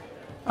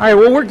All right,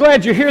 well, we're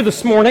glad you're here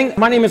this morning.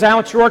 My name is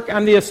Alex York.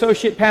 I'm the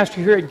associate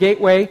pastor here at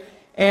Gateway,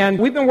 and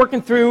we've been working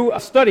through a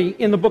study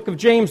in the book of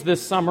James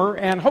this summer,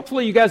 and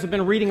hopefully you guys have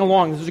been reading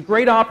along. This is a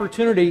great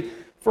opportunity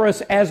for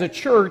us as a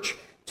church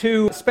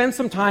to spend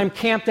some time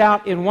camped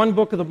out in one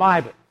book of the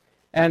Bible.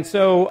 And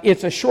so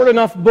it's a short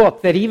enough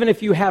book that even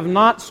if you have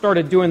not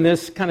started doing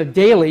this kind of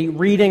daily,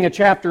 reading a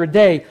chapter a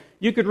day,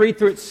 you could read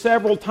through it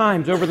several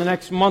times over the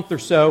next month or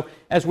so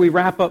as we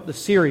wrap up the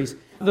series.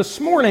 This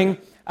morning,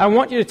 I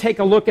want you to take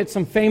a look at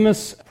some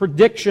famous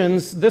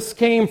predictions. This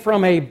came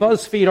from a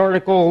BuzzFeed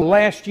article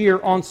last year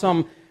on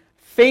some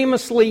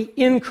famously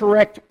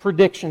incorrect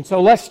predictions.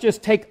 So let's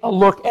just take a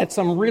look at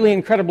some really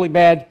incredibly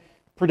bad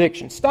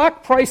predictions.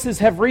 Stock prices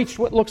have reached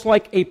what looks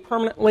like a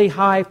permanently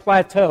high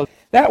plateau.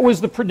 That was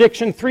the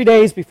prediction 3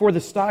 days before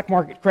the stock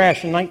market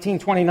crash in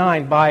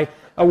 1929 by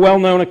a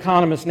well-known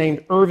economist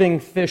named Irving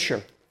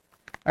Fisher.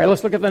 All right,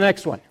 let's look at the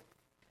next one.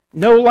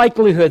 No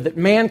likelihood that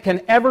man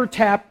can ever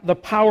tap the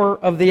power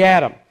of the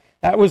atom.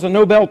 That was a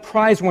Nobel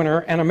Prize winner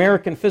and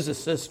American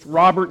physicist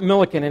Robert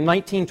Millikan in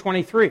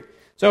 1923.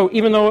 So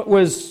even though it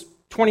was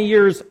 20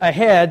 years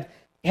ahead,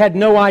 he had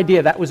no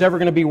idea that was ever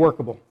going to be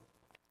workable.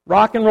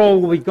 Rock and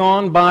roll will be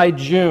gone by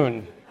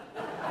June.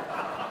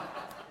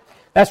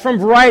 That's from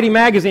Variety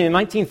magazine in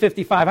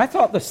 1955. I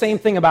thought the same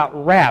thing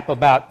about rap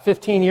about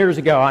 15 years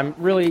ago. I'm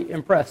really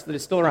impressed that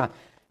it's still around.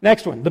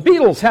 Next one. The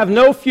Beatles have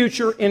no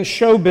future in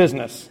show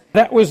business.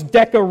 That was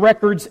Decca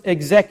Records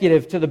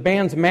executive to the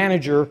band's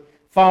manager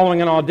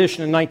following an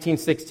audition in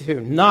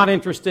 1962. Not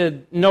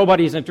interested.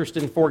 Nobody's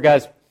interested in four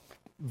guys'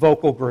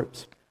 vocal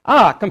groups.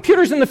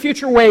 Computers in the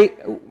future weigh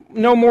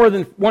no more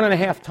than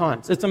 1.5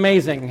 tons. It's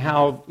amazing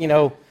how,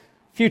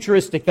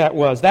 futuristic that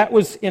was. That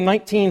was in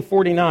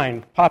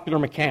 1949, Popular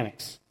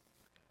Mechanics.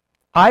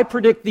 I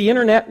predict the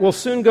internet will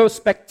soon go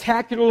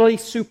spectacularly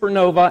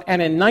supernova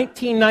and in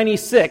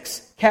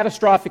 1996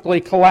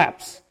 catastrophically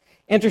collapse.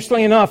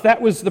 Interestingly enough,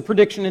 that was the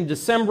prediction in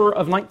December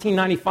of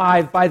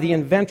 1995 by the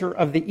inventor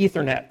of the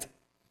Ethernet.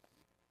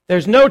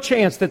 There's no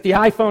chance that the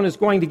iPhone is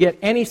going to get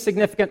any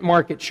significant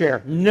market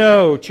share.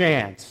 No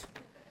chance.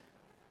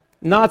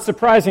 Not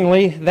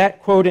surprisingly,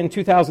 that quote in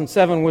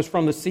 2007 was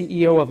from the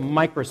CEO of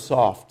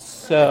Microsoft.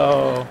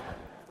 So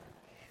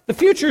the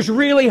future is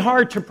really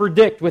hard to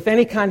predict with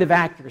any kind of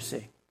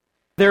accuracy.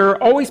 There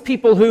are always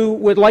people who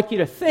would like you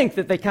to think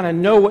that they kind of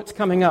know what's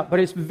coming up, but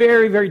it's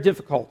very, very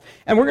difficult.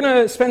 And we're going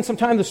to spend some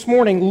time this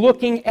morning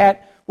looking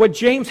at what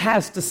James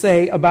has to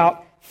say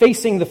about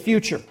facing the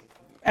future.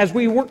 As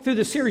we work through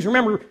this series,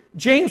 remember,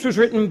 James was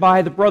written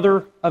by the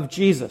brother of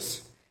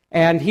Jesus.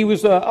 And he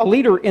was a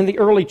leader in the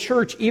early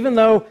church, even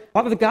though a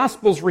lot of the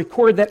Gospels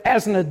record that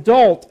as an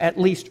adult, at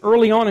least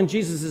early on in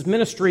Jesus'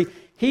 ministry,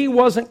 he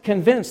wasn't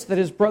convinced that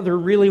his brother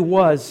really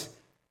was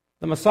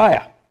the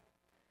Messiah.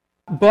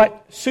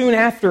 But soon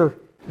after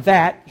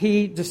that,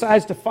 he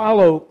decides to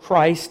follow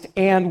Christ,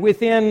 and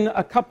within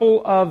a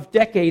couple of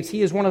decades,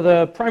 he is one of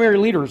the primary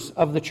leaders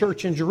of the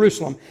church in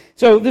Jerusalem.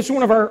 So this is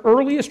one of our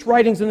earliest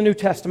writings in the New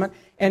Testament,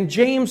 and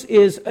James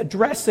is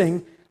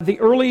addressing the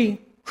early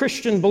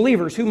Christian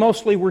believers, who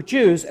mostly were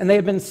Jews, and they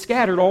had been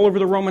scattered all over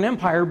the Roman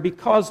Empire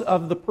because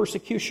of the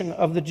persecution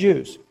of the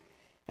Jews.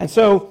 And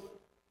so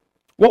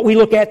what we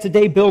look at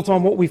today builds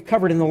on what we've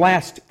covered in the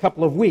last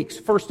couple of weeks.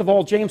 First of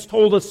all, James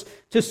told us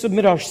to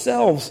submit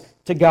ourselves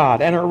to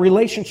God and our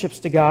relationships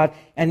to God,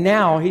 and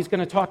now he's going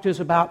to talk to us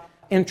about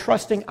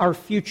entrusting our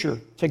future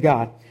to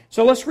God.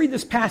 So let's read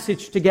this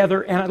passage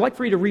together, and I'd like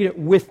for you to read it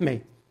with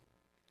me.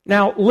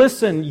 Now,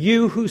 listen,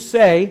 you who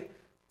say,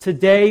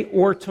 today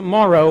or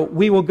tomorrow,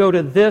 we will go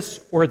to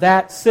this or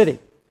that city,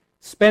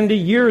 spend a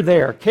year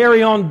there,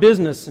 carry on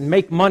business, and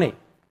make money.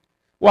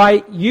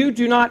 Why, you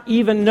do not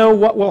even know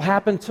what will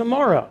happen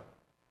tomorrow.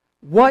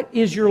 What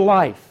is your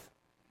life?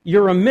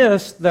 You're a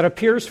mist that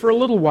appears for a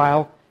little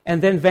while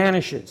and then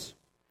vanishes.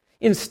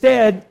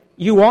 Instead,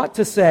 you ought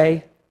to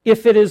say,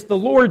 if it is the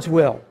Lord's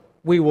will,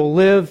 we will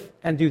live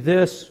and do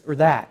this or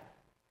that.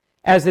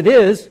 As it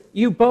is,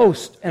 you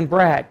boast and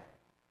brag.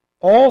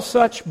 All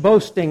such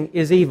boasting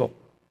is evil.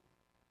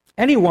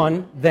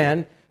 Anyone,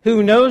 then,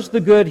 who knows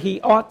the good he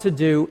ought to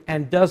do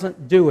and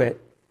doesn't do it,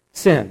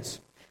 sins.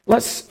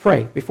 Let's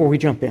pray before we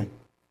jump in.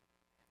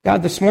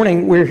 God, this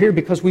morning we're here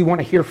because we want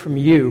to hear from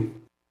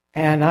you,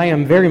 and I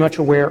am very much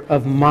aware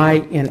of my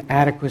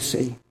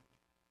inadequacy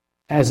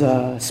as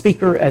a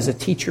speaker, as a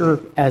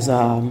teacher, as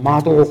a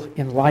model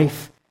in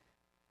life,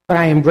 but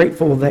I am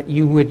grateful that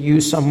you would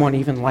use someone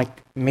even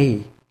like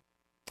me.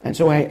 And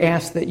so I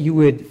ask that you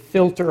would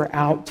filter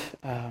out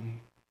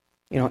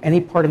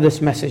any part of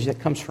this message that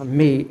comes from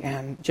me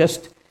and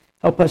just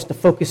help us to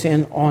focus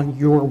in on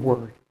your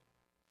word.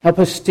 Help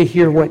us to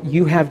hear what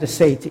you have to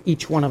say to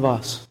each one of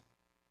us.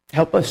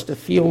 Help us to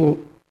feel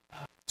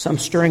some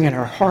stirring in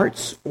our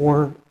hearts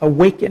or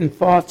awaken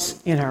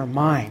thoughts in our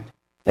mind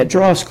that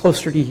draw us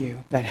closer to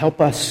you, that help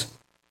us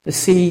to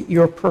see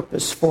your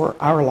purpose for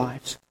our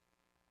lives,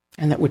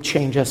 and that would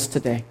change us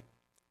today.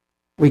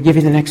 We give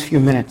you the next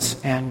few minutes,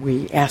 and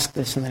we ask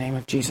this in the name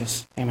of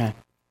Jesus. Amen.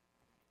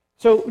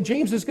 So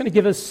James is going to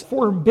give us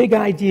 4 big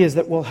ideas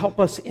that will help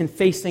us in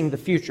facing the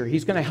future.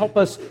 He's going to help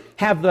us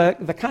have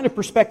the kind of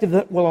perspective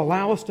that will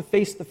allow us to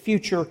face the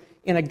future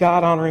in a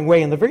God-honoring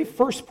way. And the very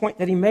first point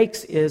that he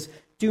makes is,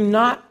 do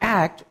not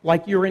act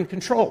like you're in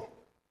control.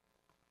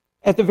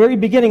 At the very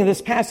beginning of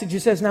this passage, he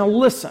says, now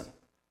listen,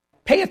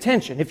 pay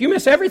attention. If you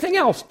miss everything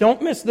else,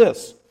 don't miss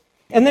this.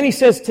 And then he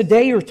says,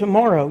 today or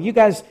tomorrow,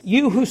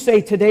 you who say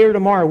today or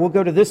tomorrow, we'll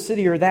go to this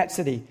city or that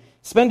city,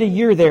 spend a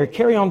year there,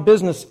 carry on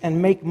business, and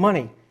make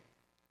money.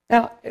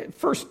 Now, at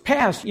first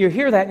pass, you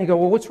hear that and you go,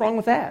 well, what's wrong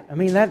with that? I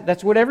mean,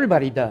 that's what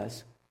everybody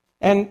does.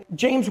 And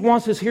James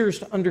wants his hearers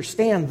to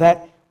understand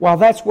that while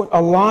that's what a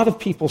lot of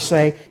people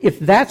say, if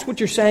that's what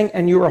you're saying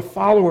and you're a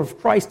follower of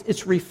Christ,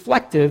 it's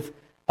reflective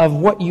of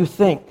what you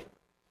think.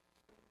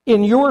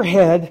 In your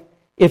head,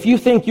 if you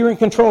think you're in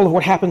control of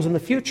what happens in the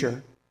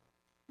future,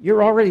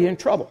 you're already in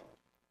trouble.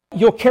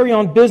 You'll carry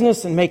on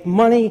business and make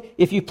money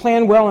if you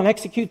plan well and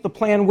execute the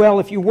plan well.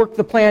 If you work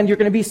the plan, you're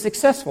going to be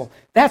successful.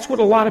 That's what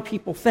a lot of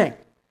people think.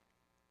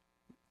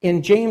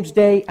 In James'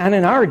 day and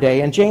in our day,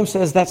 and James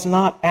says that's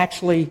not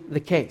actually the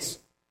case.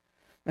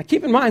 Now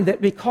keep in mind that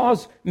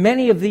because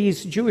many of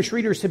these Jewish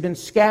readers have been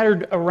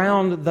scattered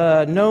around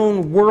the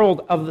known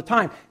world of the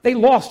time, they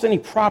lost any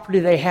property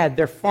they had,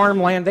 their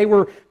farmland. They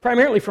were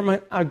primarily from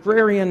an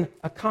agrarian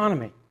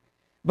economy.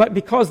 But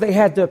because they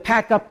had to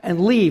pack up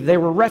and leave, they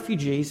were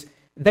refugees,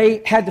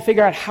 they had to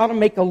figure out how to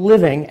make a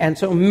living, and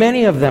so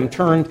many of them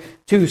turned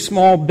to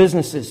small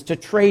businesses, to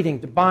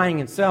trading, to buying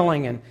and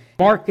selling and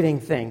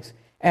marketing things.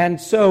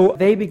 And so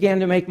they began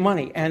to make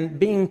money, and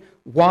being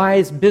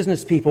wise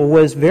business people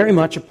was very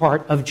much a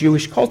part of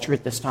Jewish culture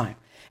at this time.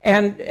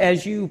 And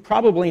as you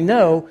probably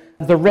know,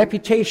 the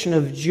reputation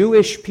of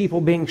Jewish people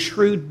being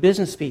shrewd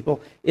business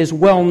people is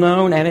well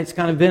known, and it's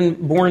kind of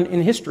been born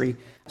in history.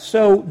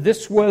 So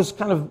this was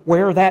kind of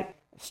where that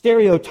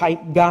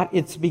stereotype got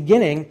its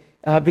beginning,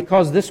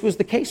 because this was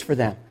the case for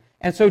them.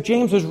 And so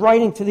James was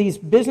writing to these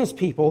business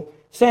people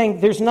saying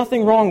there's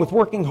nothing wrong with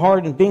working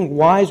hard and being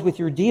wise with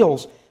your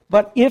deals,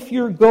 but if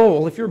your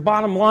goal, if your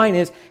bottom line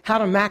is how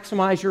to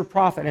maximize your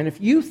profit, and if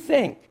you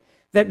think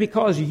that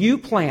because you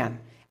plan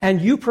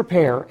and you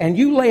prepare and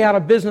you lay out a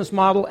business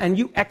model and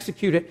you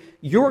execute it,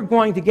 you're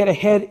going to get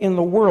ahead in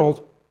the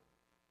world,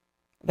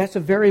 that's a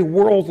very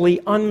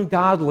worldly,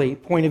 ungodly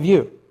point of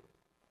view.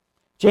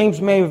 James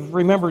may have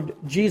remembered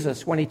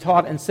Jesus when he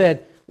taught and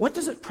said, what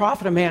does it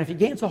profit a man if he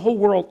gains the whole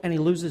world and he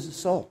loses his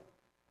soul?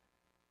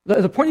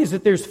 The point is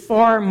that there's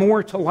far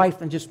more to life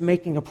than just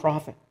making a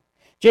profit.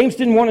 James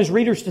didn't want his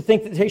readers to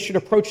think that they should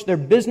approach their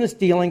business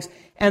dealings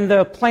and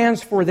the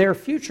plans for their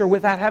future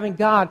without having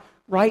God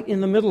right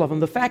in the middle of them.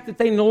 The fact that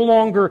they no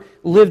longer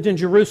lived in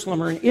Jerusalem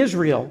or in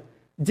Israel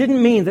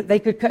didn't mean that they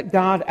could cut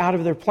God out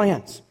of their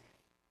plans.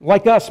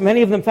 Like us,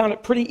 many of them found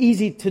it pretty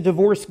easy to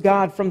divorce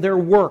God from their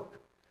work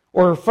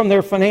or from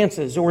their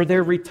finances or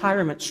their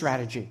retirement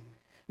strategy.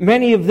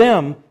 Many of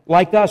them,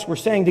 like us, were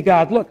saying to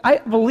God, look, I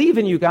believe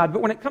in you, God,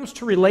 but when it comes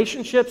to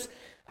relationships,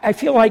 I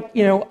feel like,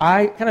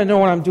 I kind of know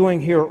what I'm doing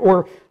here.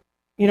 Or,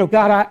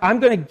 God, I'm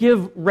going to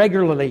give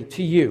regularly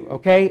to you,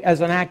 okay,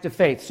 as an act of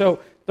faith. So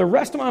the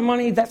rest of my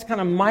money, that's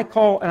kind of my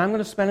call, and I'm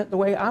going to spend it the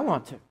way I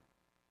want to.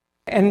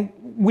 And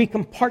we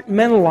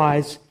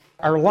compartmentalize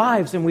our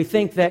lives, and we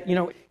think that,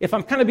 if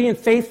I'm kind of being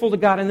faithful to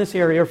God in this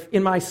area, or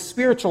in my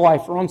spiritual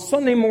life, or on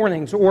Sunday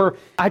mornings, or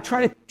I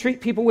try to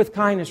treat people with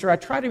kindness, or I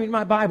try to read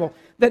my Bible,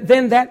 that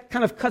then that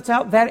kind of cuts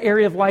out that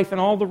area of life,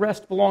 and all the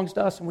rest belongs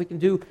to us, and we can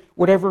do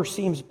whatever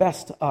seems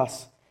best to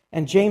us.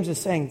 And James is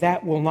saying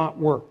that will not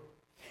work.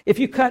 If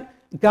you cut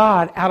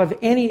God out of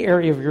any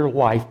area of your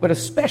life, but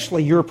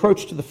especially your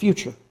approach to the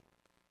future,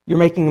 you're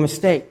making a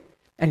mistake,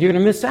 and you're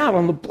going to miss out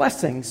on the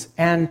blessings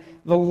and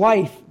the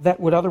life that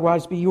would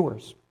otherwise be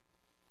yours.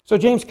 So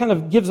James kind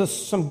of gives us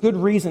some good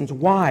reasons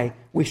why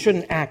we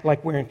shouldn't act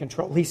like we're in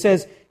control. He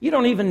says, you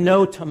don't even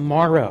know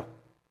tomorrow.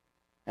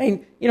 I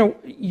mean,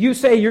 you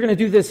say you're going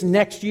to do this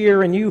next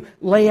year and you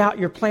lay out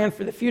your plan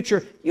for the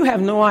future. You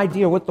have no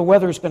idea what the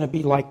weather is going to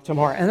be like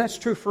tomorrow. And that's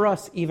true for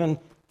us even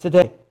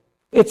today.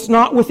 It's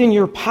not within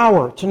your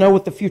power to know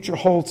what the future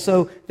holds,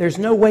 so there's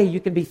no way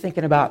you can be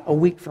thinking about a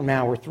week from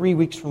now or 3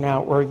 weeks from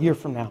now or a year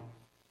from now.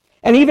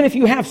 And even if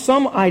you have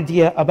some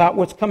idea about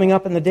what's coming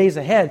up in the days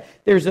ahead,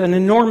 there's an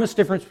enormous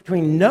difference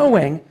between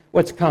knowing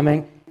what's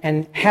coming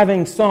and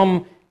having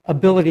some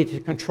ability to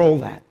control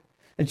that.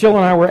 And Jill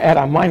and I were at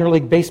a minor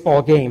league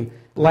baseball game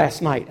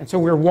last night, and so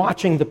we were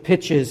watching the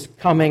pitches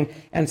coming,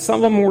 and some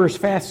of them were as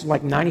fast as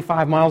like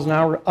 95 miles an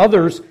hour.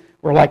 Others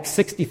were like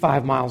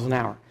 65 miles an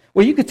hour.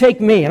 Well, you could take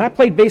me, and I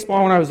played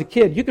baseball when I was a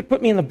kid. You could put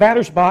me in the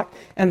batter's box,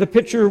 and the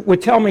pitcher would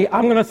tell me,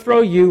 I'm going to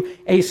throw you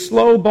a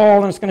slow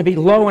ball, and it's going to be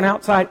low and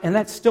outside, and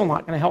that's still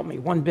not going to help me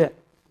one bit.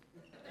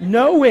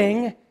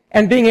 Knowing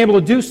and being able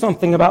to do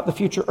something about the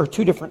future are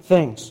two different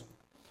things.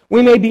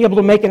 We may be able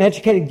to make an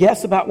educated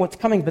guess about what's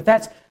coming, but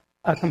that's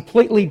a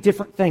completely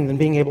different thing than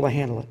being able to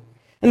handle it.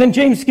 And then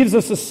James gives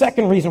us a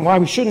second reason why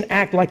we shouldn't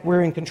act like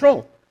we're in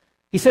control.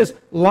 He says,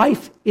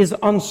 life is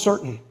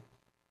uncertain,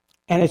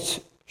 and it's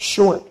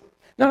short.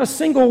 Not a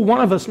single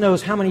one of us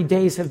knows how many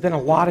days have been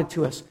allotted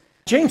to us.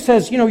 James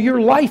says, your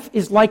life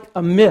is like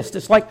a mist.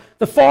 It's like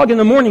the fog in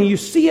the morning. You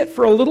see it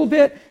for a little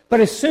bit,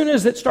 but as soon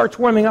as it starts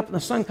warming up and the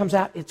sun comes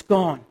out, it's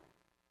gone.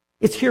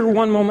 It's here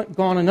one moment,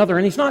 gone another.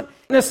 And he's not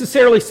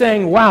necessarily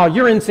saying, wow,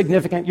 you're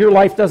insignificant. Your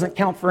life doesn't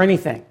count for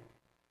anything.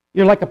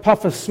 You're like a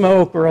puff of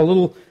smoke or a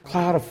little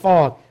cloud of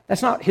fog.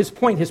 That's not his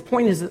point. His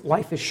point is that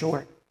life is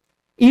short.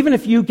 Even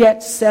if you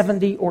get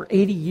 70 or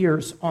 80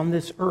 years on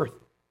this earth,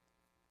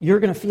 you're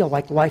going to feel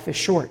like life is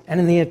short. And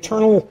in the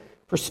eternal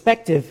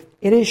perspective,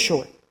 it is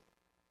short.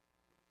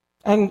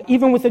 And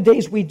even with the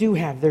days we do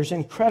have, there's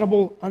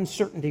incredible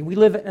uncertainty. We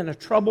live in a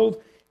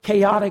troubled,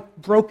 chaotic,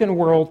 broken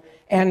world,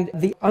 and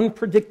the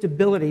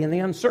unpredictability and the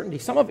uncertainty.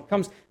 Some of it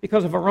comes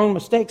because of our own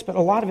mistakes, but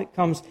a lot of it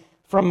comes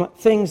from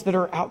things that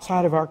are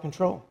outside of our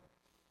control.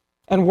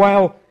 And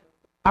while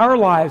our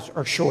lives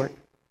are short,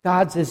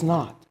 God's is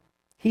not.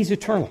 He's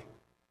eternal.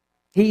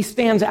 He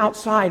stands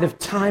outside of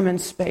time and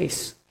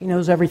space. He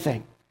knows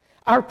everything.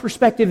 Our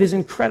perspective is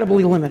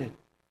incredibly limited,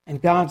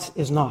 and God's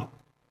is not.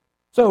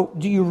 So,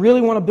 do you really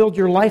want to build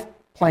your life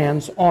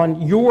plans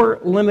on your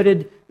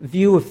limited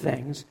view of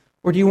things,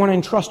 or do you want to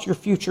entrust your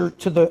future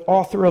to the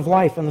author of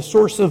life and the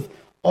source of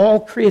all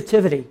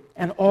creativity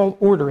and all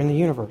order in the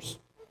universe?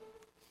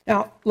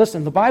 Now,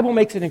 listen, the Bible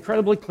makes it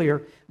incredibly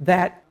clear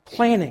that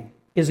planning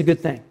is a good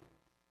thing.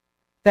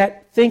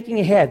 That thinking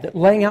ahead, that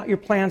laying out your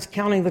plans,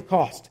 counting the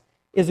cost,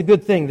 is a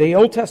good thing. The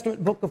Old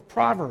Testament book of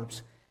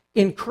Proverbs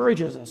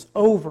encourages us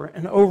over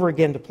and over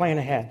again to plan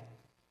ahead.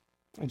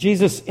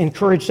 Jesus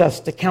encouraged us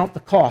to count the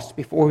cost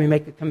before we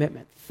make a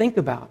commitment. Think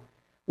about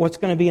what's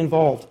going to be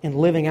involved in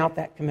living out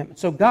that commitment.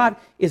 So God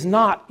is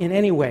not in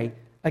any way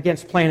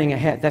against planning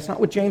ahead. That's not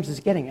what James is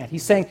getting at.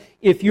 He's saying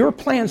if your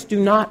plans do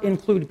not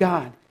include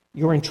God,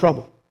 you're in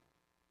trouble.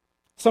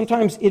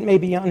 Sometimes it may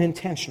be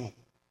unintentional.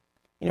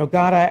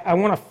 God, I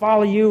want to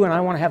follow you and I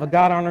want to have a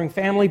God-honoring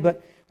family,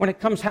 but when it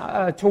comes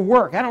to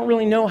work, I don't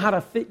really know how to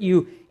fit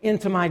you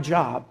into my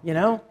job,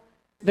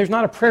 There's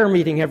not a prayer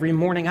meeting every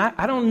morning.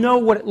 I don't know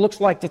what it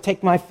looks like to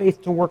take my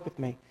faith to work with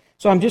me.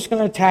 So I'm just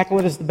going to tackle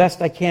it as the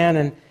best I can,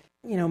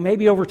 and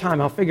maybe over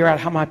time I'll figure out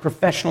how my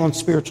professional and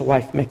spiritual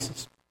life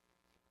mixes.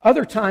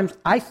 Other times,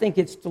 I think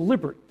it's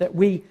deliberate that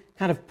we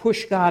kind of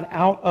push God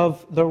out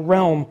of the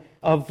realm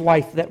of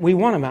life that we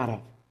want him out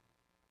of.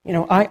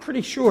 I'm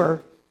pretty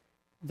sure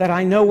that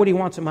I know what he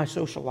wants in my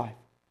social life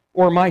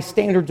or my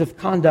standards of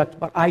conduct,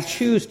 but I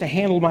choose to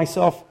handle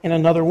myself in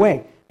another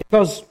way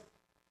because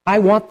I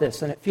want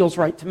this and it feels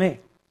right to me.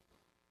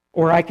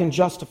 Or I can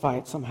justify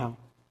it somehow.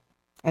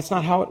 That's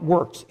not how it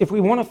works. If we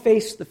want to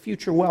face the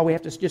future well, we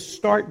have to just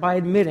start by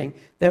admitting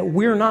that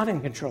we're not in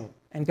control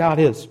and God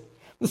is.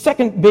 The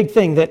second big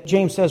thing that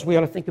James says we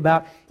ought to think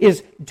about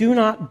is do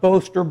not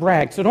boast or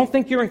brag. So don't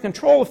think you're in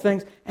control of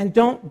things and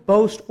don't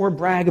boast or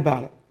brag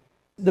about it.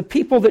 The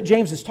people that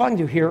James is talking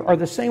to here are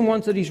the same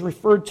ones that he's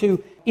referred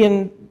to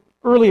in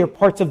earlier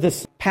parts of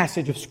this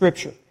passage of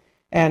Scripture.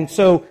 And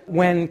so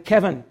when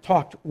Kevin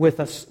talked with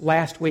us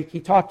last week, he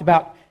talked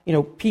about,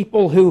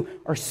 people who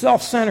are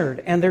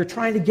self-centered and they're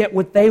trying to get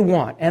what they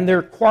want and there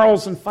are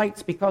quarrels and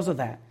fights because of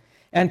that.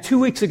 And 2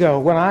 weeks ago,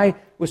 when I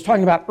was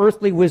talking about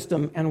earthly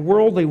wisdom and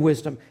worldly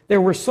wisdom,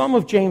 there were some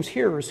of James'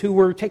 hearers who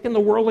were taking the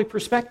worldly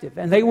perspective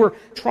and they were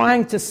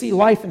trying to see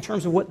life in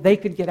terms of what they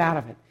could get out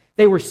of it.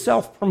 They were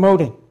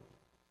self-promoting.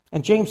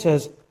 And James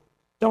says,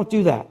 don't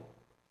do that.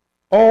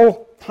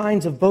 All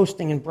kinds of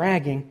boasting and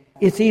bragging,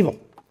 it's evil.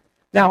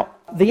 Now,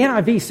 the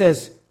NIV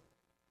says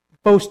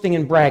boasting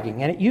and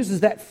bragging, and it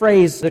uses that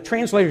phrase the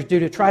translators do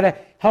to try to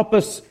help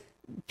us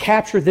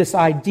capture this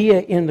idea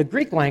in the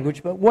Greek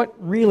language, but what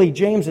really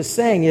James is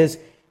saying is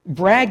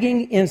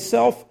bragging in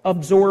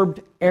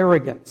self-absorbed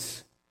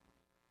arrogance.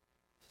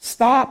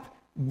 Stop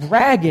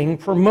bragging,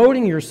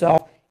 promoting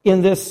yourself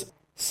in this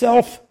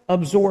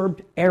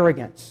self-absorbed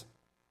arrogance.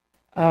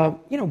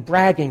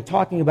 Bragging,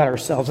 talking about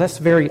ourselves, that's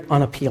very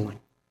unappealing.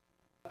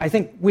 I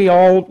think we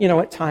all,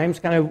 at times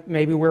kind of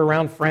maybe we're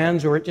around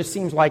friends or it just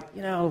seems like,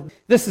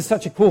 this is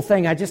such a cool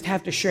thing, I just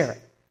have to share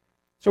it.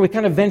 So we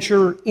kind of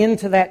venture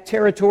into that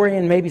territory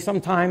and maybe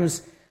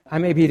sometimes I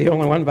may be the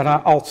only one, but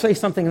I'll say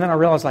something and then I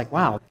realize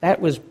wow, that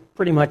was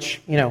pretty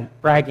much,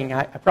 bragging.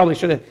 I probably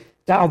should have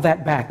dialed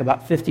that back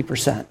about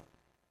 50%.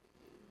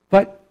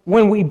 But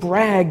when we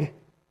brag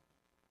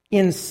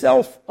in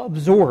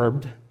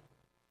self-absorbed,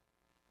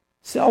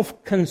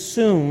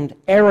 self-consumed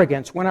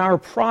arrogance, when our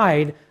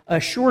pride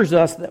assures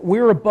us that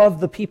we're above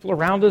the people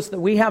around us, that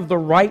we have the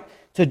right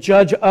to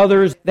judge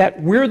others,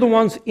 that we're the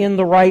ones in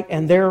the right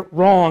and they're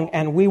wrong,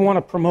 and we want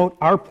to promote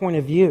our point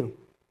of view.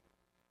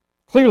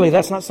 Clearly,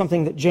 that's not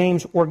something that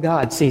James or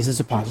God sees as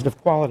a positive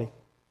quality.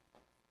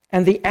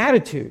 And the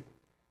attitude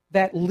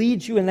that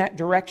leads you in that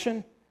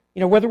direction,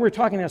 whether we're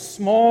talking a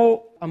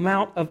small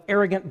amount of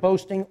arrogant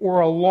boasting or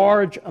a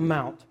large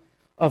amount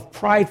of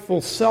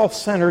prideful,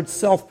 self-centered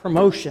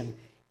self-promotion,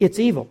 it's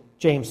evil,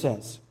 James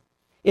says.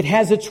 It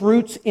has its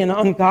roots in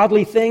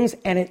ungodly things,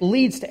 and it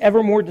leads to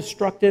ever more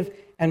destructive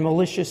and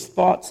malicious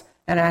thoughts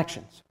and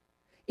actions.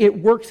 It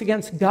works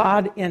against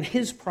God and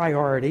His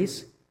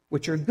priorities,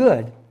 which are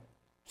good.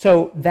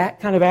 So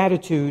that kind of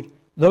attitude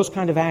those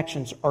kind of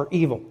actions are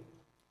evil.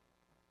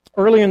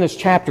 Earlier in this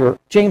chapter,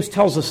 James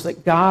tells us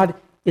that God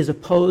is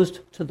opposed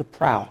to the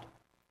proud,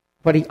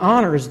 but he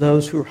honors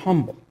those who are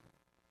humble.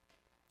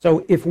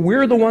 So if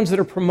we're the ones that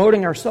are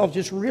promoting ourselves,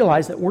 just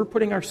realize that we're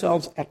putting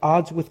ourselves at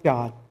odds with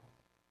God.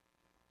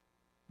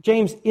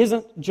 James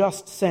isn't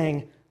just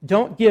saying,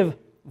 don't give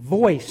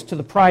voice to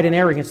the pride and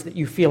arrogance that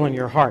you feel in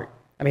your heart.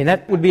 I mean,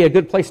 that would be a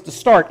good place to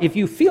start. If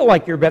you feel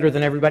like you're better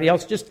than everybody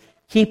else, just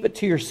keep it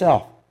to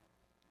yourself.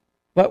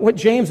 But what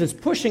James is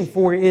pushing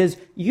for is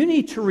you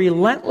need to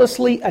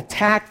relentlessly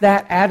attack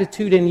that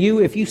attitude in you.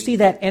 If you see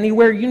that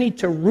anywhere, you need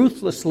to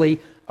ruthlessly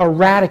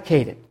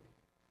eradicate it.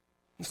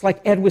 It's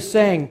like Ed was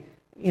saying,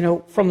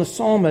 from the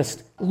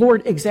psalmist,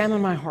 Lord,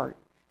 examine my heart.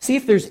 See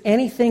if there's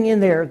anything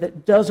in there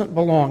that doesn't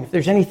belong, if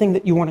there's anything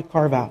that you want to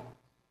carve out.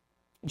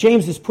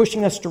 James is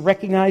pushing us to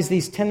recognize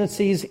these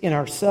tendencies in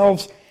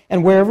ourselves,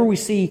 and wherever we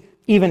see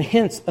even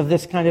hints of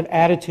this kind of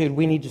attitude,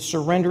 we need to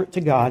surrender it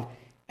to God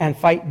and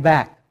fight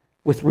back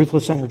with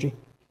ruthless energy.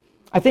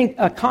 I think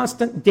a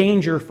constant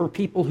danger for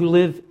people who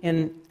live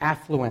in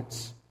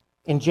affluence,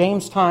 in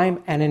James'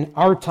 time and in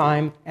our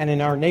time and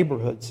in our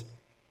neighborhoods,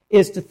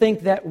 is to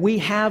think that we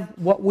have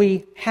what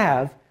we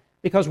have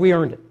because we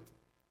earned it.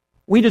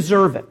 We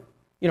deserve it.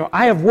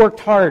 I have worked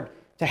hard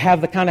to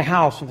have the kind of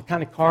house and the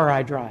kind of car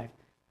I drive.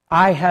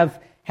 I have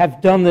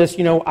done this,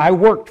 I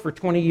worked for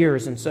 20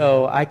 years and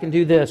so I can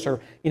do this. Or,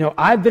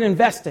 I've been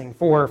investing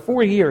for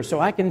 40 years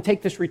so I can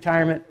take this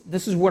retirement.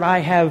 This is what I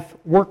have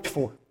worked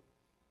for.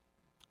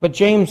 But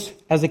James,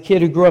 as a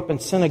kid who grew up in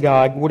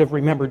synagogue, would have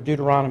remembered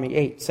Deuteronomy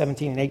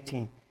 8:17 and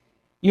 18.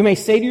 You may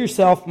say to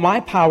yourself, my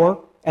power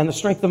and the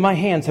strength of my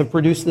hands have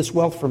produced this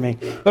wealth for me.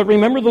 But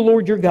remember the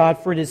Lord your God,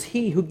 for it is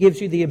He who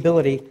gives you the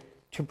ability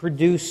to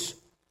produce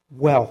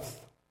wealth.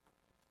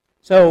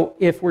 So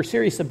if we're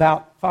serious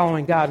about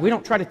following God, we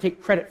don't try to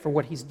take credit for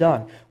what He's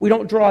done. We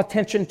don't draw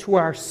attention to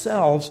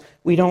ourselves.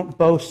 We don't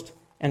boast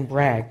and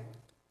brag.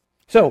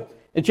 So,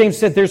 James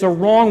said there's a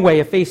wrong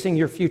way of facing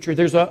your future.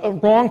 There's a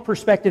wrong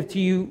perspective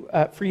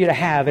for you to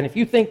have. And if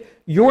you think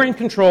you're in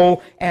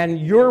control and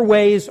your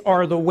ways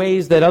are the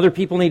ways that other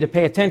people need to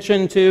pay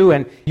attention to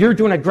and you're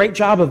doing a great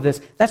job of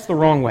this, that's the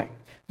wrong way.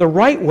 The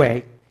right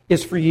way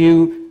is for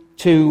you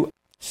to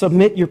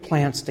submit your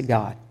plans to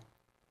God.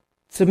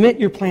 Submit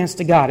your plans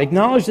to God.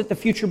 Acknowledge that the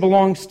future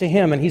belongs to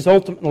Him and He's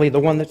ultimately the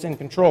one that's in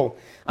control.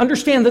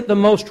 Understand that the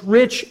most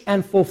rich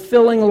and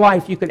fulfilling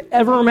life you could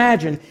ever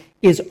imagine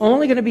is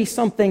only going to be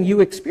something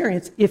you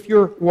experience if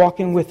you're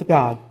walking with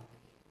God,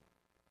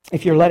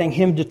 if you're letting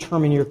Him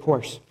determine your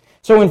course.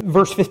 So in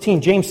verse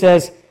 15, James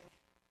says,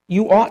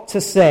 you ought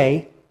to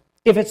say,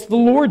 if it's the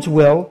Lord's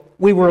will,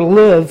 we will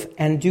live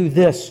and do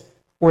this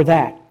or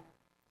that.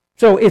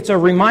 So it's a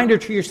reminder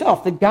to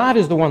yourself that God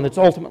is the one that's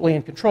ultimately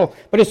in control.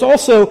 But it's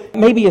also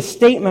maybe a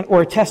statement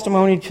or a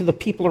testimony to the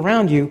people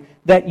around you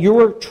that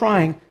you're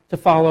trying to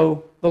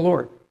follow the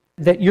Lord.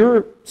 That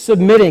you're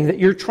submitting, that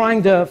you're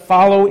trying to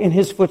follow in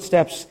His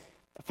footsteps,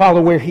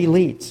 follow where He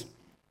leads.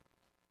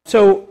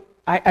 So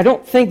I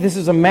don't think this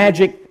is a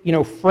magic,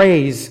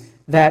 phrase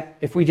that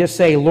if we just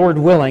say, Lord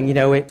willing,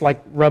 it's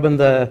like rubbing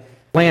the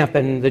lamp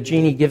and the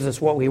genie gives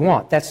us what we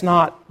want. That's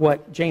not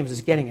what James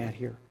is getting at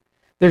here.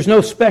 There's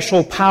no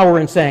special power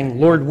in saying,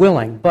 Lord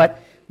willing,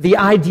 but the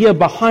idea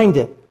behind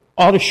it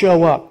ought to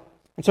show up.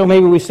 And so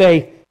maybe we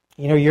say,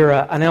 you're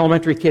an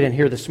elementary kid in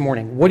here this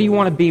morning. What do you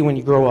want to be when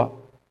you grow up?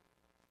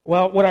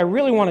 Well, what I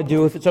really want to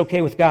do, if it's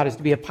okay with God, is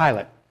to be a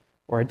pilot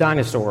or a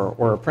dinosaur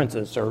or a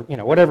princess or,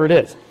 whatever it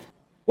is.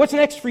 What's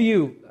next for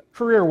you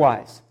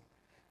career-wise?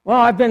 Well,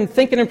 I've been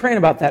thinking and praying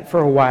about that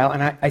for a while,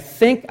 and I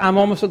think I'm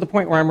almost at the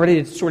point where I'm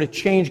ready to sort of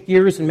change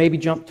gears and maybe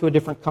jump to a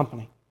different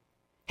company.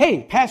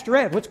 Hey, Pastor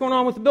Ed, what's going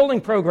on with the building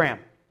program?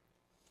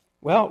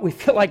 Well, we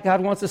feel like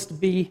God wants us to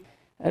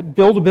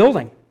build a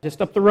building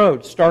just up the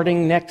road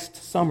starting next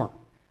summer.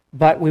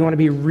 But we want to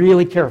be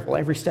really careful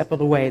every step of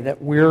the way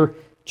that we're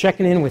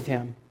checking in with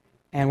Him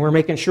and we're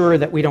making sure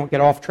that we don't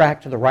get off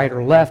track to the right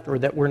or left or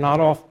that we're not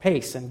off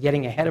pace and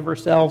getting ahead of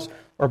ourselves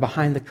or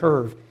behind the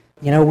curve.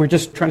 We're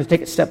just trying to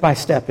take it step by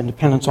step in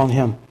dependence on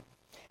Him.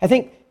 I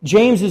think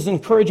James is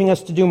encouraging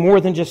us to do more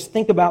than just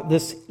think about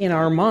this in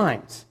our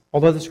minds,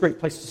 although that's a great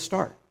place to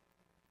start.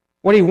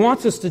 What he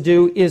wants us to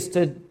do is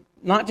to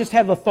not just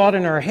have a thought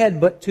in our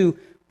head, but to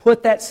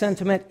put that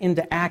sentiment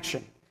into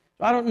action.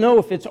 I don't know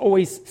if it's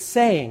always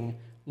saying,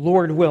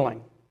 Lord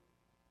willing.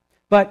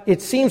 But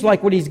it seems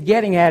like what he's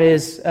getting at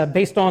is,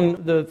 based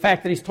on the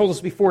fact that he's told us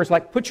before, is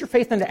like, put your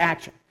faith into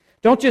action.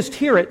 Don't just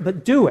hear it,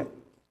 but do it.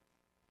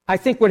 I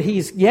think what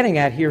he's getting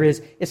at here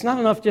is, it's not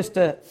enough just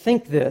to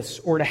think this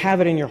or to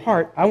have it in your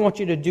heart. I want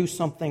you to do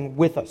something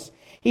with us.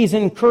 He's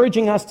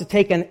encouraging us to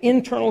take an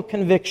internal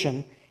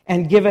conviction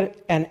and give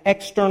it an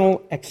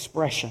external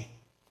expression.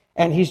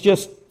 And he's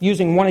just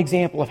using one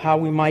example of how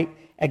we might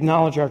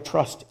acknowledge our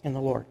trust in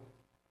the Lord.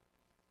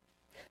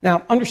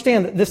 Now,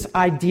 understand that this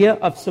idea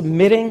of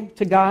submitting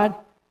to God,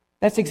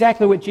 that's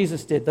exactly what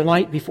Jesus did the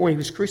night before He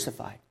was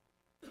crucified.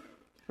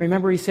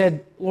 Remember, He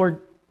said,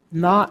 Lord,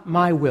 not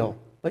my will,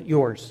 but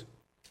yours.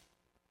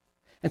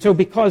 And so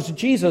because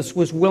Jesus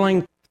was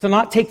willing to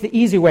not take the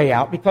easy way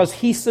out because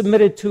he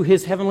submitted to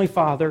his heavenly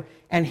Father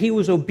and he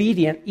was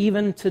obedient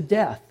even to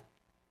death.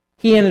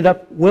 He ended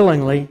up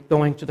willingly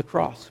going to the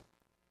cross.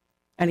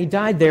 And he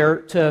died there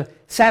to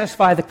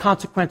satisfy the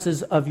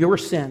consequences of your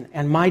sin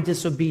and my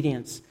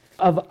disobedience,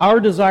 of our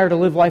desire to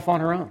live life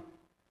on our own.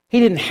 He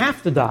didn't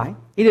have to die.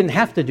 He didn't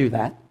have to do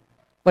that,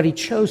 but he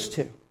chose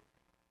to.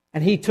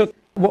 And he took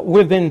what would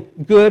have been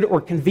good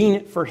or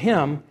convenient for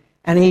him,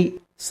 and he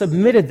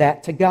submitted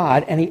that to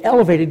God, and he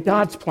elevated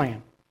God's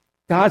plan,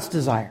 God's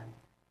desire.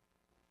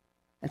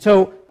 And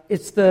so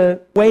it's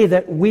the way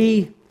that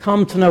we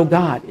come to know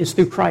God is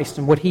through Christ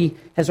and what he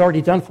has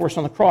already done for us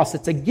on the cross.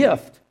 It's a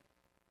gift.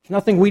 It's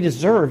nothing we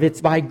deserve.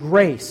 It's by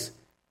grace,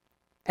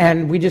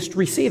 and we just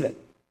receive it.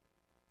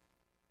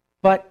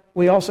 But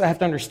we also have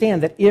to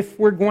understand that if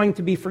we're going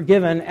to be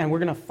forgiven and we're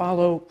going to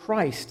follow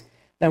Christ,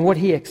 then what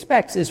he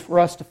expects is for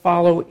us to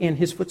follow in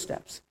his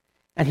footsteps.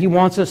 And he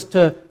wants us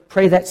to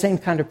pray that same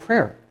kind of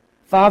prayer.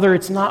 Father,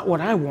 it's not what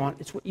I want,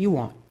 it's what you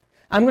want.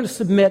 I'm going to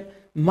submit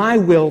my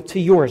will to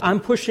yours. I'm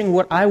pushing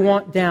what I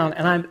want down,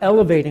 and I'm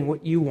elevating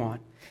what you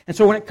want. And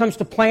so when it comes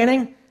to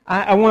planning,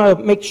 I want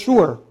to make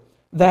sure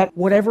that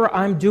whatever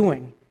I'm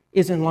doing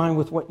is in line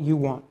with what you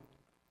want.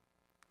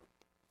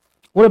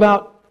 What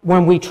about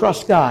when we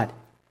trust God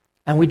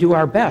and we do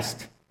our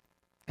best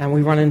and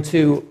we run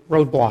into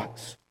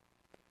roadblocks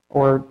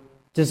or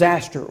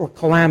disaster or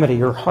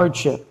calamity or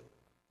hardship?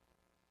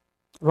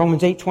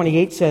 Romans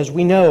 8:28 says,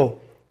 we know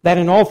that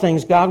in all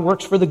things God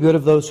works for the good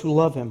of those who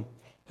love him,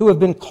 who have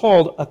been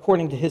called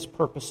according to his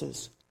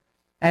purposes.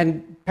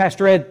 And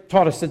Pastor Ed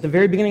taught us at the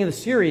very beginning of the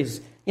series,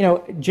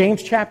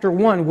 James chapter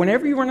 1,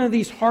 whenever you run into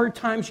these hard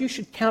times, you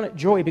should count it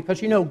joy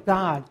because you know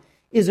God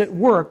is at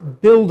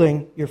work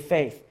building your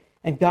faith.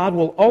 And God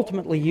will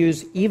ultimately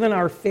use even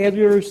our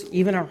failures,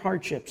 even our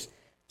hardships,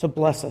 to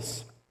bless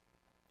us.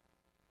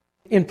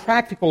 In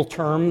practical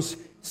terms,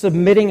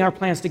 submitting our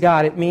plans to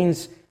God, it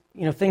means,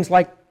 things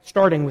like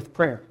starting with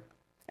prayer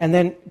and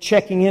then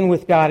checking in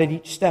with God at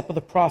each step of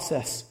the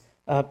process,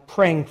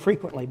 praying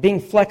frequently, being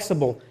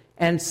flexible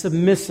and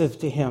submissive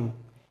to him,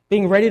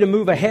 being ready to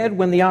move ahead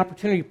when the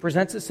opportunity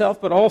presents itself,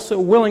 but also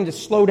willing to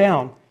slow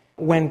down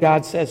when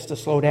God says to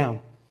slow down,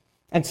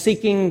 and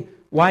seeking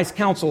wise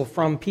counsel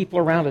from people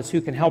around us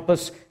who can help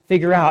us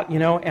figure out,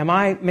 am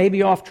I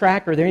maybe off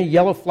track? Are there any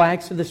yellow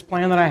flags to this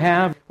plan that I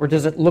have? Or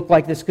does it look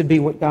like this could be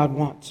what God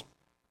wants?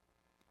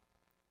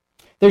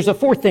 There's a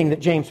fourth thing that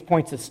James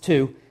points us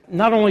to.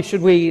 Not only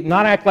should we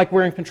not act like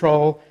we're in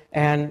control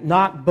and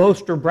not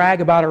boast or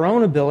brag about our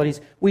own abilities,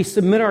 we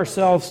submit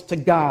ourselves to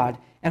God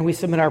and we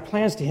submit our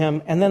plans to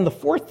him. And then the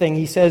fourth thing,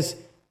 he says,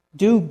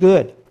 do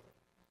good.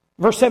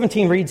 Verse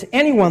 17 reads,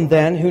 anyone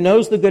then who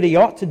knows the good he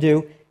ought to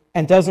do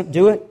and doesn't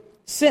do it,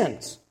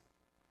 sins.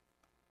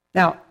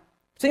 Now,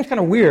 it seems kind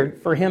of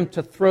weird for him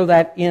to throw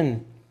that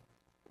in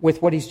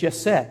with what he's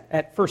just said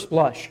at first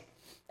blush.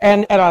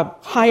 And at a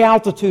high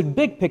altitude,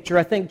 big picture,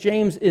 I think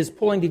James is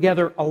pulling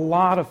together a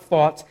lot of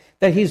thoughts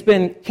that he's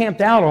been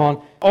camped out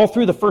on all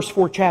through the first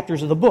 4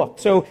 chapters of the book.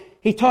 So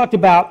he talked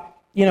about,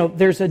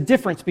 there's a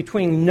difference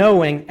between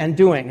knowing and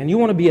doing, and you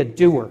want to be a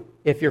doer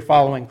if you're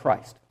following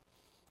Christ.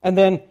 And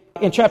then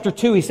in chapter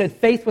 2, he said,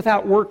 faith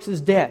without works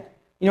is dead.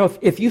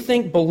 If you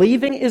think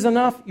believing is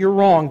enough, you're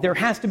wrong. There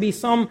has to be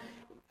some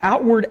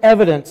outward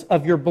evidence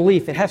of your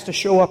belief. It has to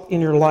show up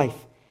in your life.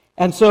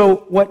 And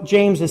so what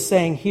James is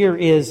saying here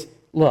is,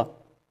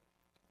 look,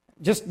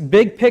 just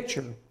big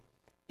picture,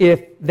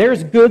 if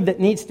there's good that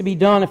needs to be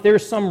done, if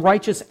there's some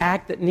righteous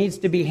act that needs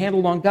to be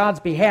handled on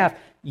God's behalf,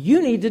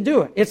 you need to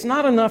do it. It's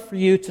not enough for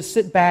you to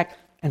sit back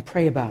and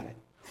pray about it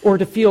or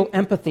to feel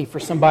empathy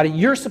for somebody.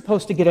 You're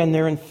supposed to get in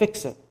there and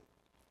fix it.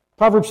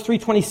 Proverbs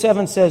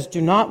 3:27 says,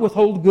 do not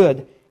withhold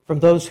good from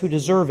those who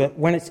deserve it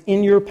when it's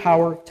in your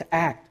power to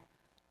act.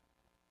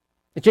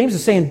 But James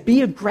is saying,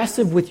 be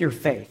aggressive with your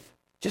faith,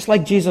 just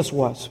like Jesus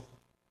was.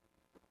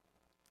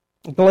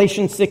 In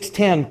Galatians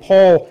 6:10,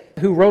 Paul,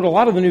 who wrote a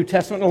lot of the New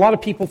Testament, a lot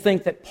of people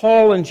think that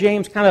Paul and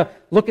James kind of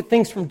look at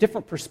things from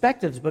different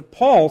perspectives, but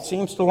Paul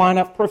seems to line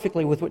up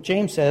perfectly with what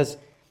James says.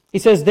 He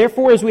says,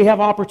 therefore, as we have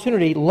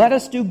opportunity, let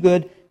us do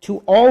good to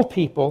all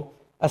people,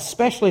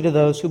 especially to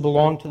those who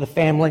belong to the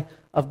family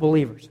of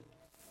believers.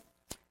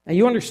 Now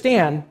you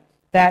understand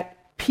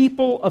that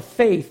people of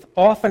faith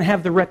often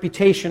have the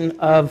reputation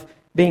of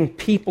being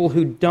people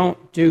who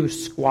don't do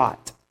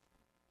squat.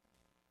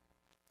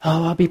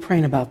 Oh, I'll be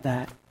praying about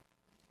that.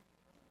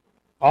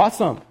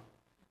 Awesome.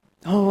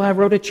 Oh, I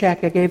wrote a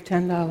check. I gave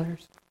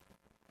 $10.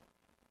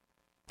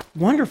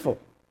 Wonderful.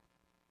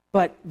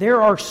 But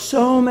there are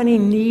so many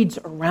needs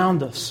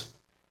around us.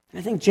 And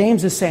I think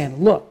James is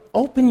saying, look,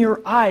 open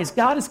your eyes.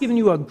 God has given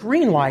you a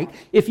green light.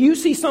 If you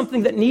see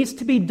something that needs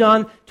to be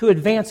done to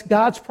advance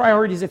God's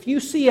priorities, if you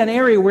see an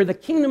area where the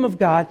kingdom of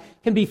God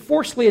can be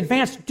forcefully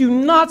advanced, do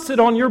not sit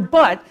on your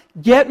butt.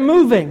 Get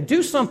moving.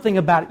 Do something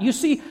about it. You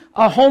see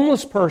a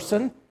homeless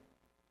person,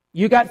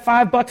 you got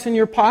 $5 in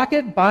your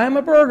pocket, buy him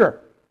a burger.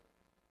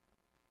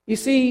 You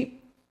see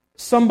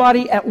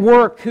somebody at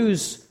work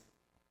who's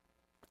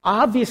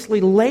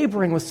obviously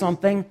laboring with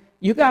something,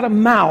 You got a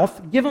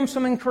mouth, give them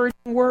some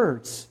encouraging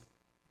words.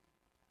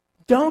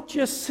 Don't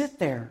just sit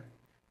there.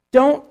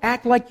 Don't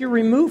act like you're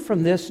removed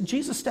from this.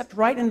 Jesus stepped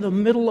right into the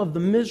middle of the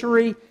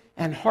misery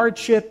and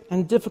hardship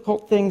and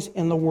difficult things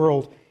in the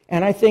world.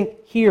 And I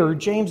think here,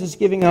 James is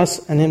giving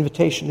us an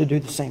invitation to do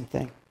the same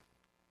thing.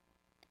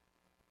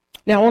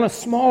 Now, on a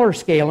smaller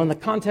scale, in the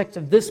context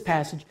of this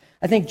passage,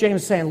 I think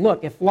James is saying,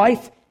 look, if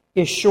life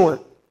is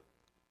short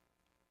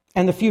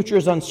and the future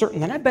is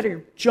uncertain, then I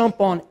better jump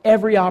on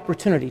every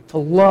opportunity to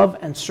love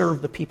and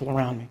serve the people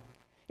around me.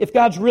 If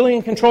God's really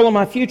in control of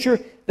my future,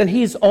 then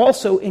He's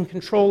also in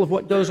control of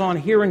what goes on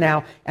here and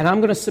now, and I'm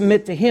going to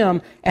submit to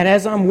Him. And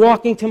as I'm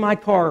walking to my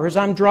car, or as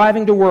I'm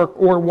driving to work,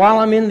 or while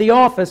I'm in the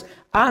office,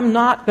 I'm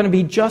not going to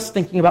be just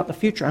thinking about the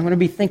future. I'm going to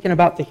be thinking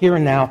about the here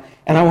and now,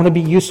 and I want to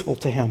be useful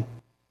to Him.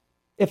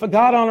 If a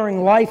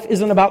God-honoring life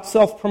isn't about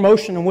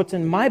self-promotion and what's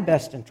in my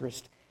best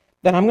interest,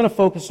 then I'm going to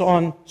focus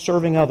on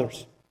serving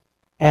others.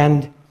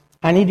 And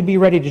I need to be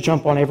ready to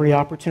jump on every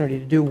opportunity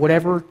to do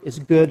whatever is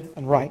good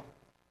and right.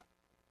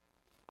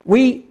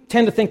 We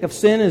tend to think of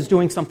sin as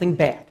doing something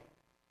bad.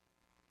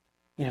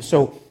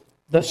 So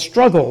the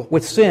struggle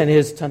with sin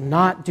is to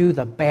not do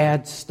the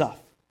bad stuff.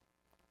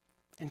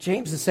 And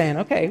James is saying,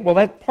 okay, well,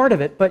 that's part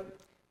of it, but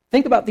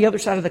think about the other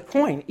side of the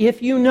coin.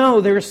 If you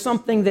know there's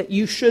something that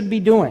you should be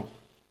doing,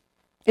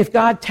 if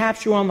God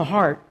taps you on the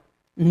heart,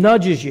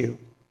 nudges you,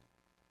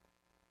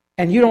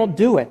 and you don't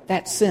do it,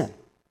 that's sin.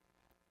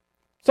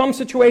 Some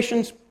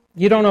situations,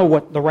 you don't know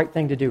what the right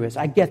thing to do is.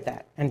 I get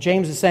that. And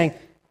James is saying,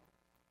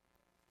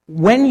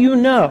 when you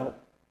know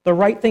the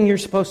right thing you're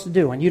supposed to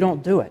do and you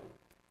don't do it,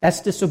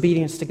 that's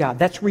disobedience to God.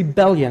 That's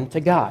rebellion to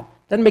God.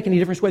 Doesn't make any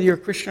difference whether you're a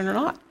Christian or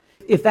not.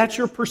 If that's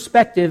your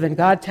perspective and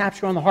God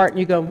taps you on the heart and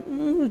you go,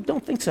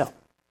 don't think so.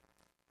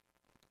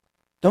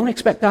 Don't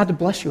expect God to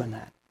bless you in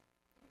that.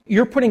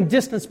 You're putting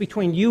distance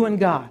between you and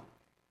God,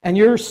 and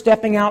you're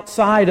stepping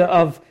outside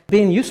of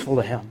being useful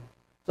to Him.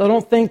 So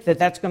don't think that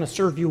that's going to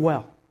serve you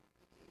well.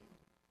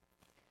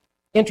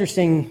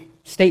 Interesting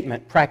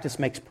statement, practice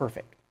makes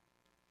perfect.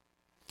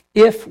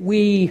 If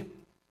we,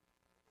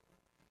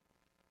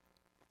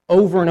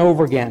 over and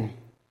over again,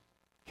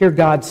 hear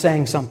God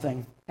saying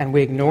something and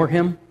we ignore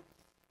Him,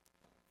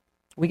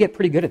 we get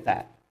pretty good at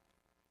that.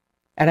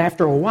 And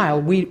after a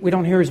while, we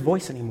don't hear His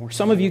voice anymore.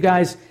 Some of you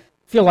guys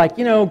feel like,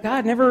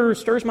 God never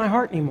stirs my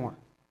heart anymore.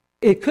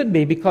 It could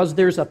be because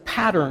there's a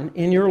pattern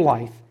in your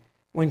life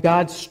when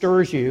God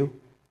stirs you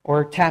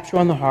or taps you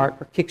on the heart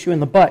or kicks you in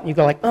the butt, and you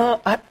go like,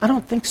 I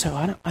don't think so.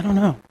 I don't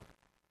know.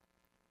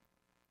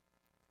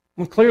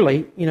 Well,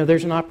 clearly,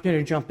 there's an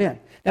opportunity to jump in.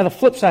 Now, the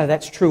flip side of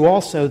that's true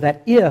also,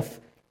 that if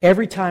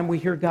every time we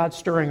hear God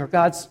stirring or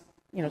God's,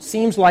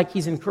 seems like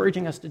He's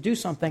encouraging us to do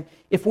something,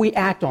 if we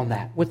act on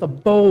that with a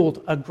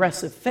bold,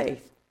 aggressive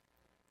faith,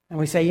 and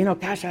we say,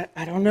 gosh,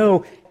 I don't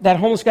know, that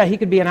homeless guy, he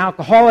could be an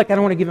alcoholic. I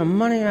don't want to give him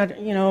money.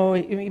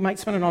 He might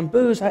spend it on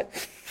booze.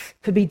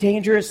 Could be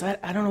dangerous.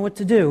 I don't know what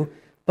to do.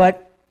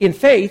 But in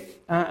faith,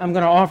 I'm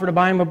going to offer to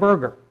buy him a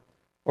burger.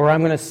 Or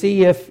I'm going to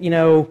see if,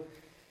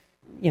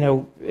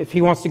 if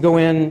he wants to go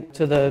in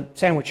to the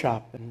sandwich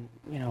shop and,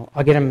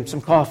 I'll get him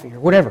some coffee or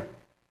whatever.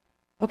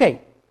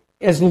 Okay,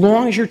 as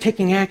long as you're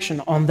taking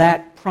action on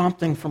that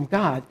prompting from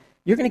God,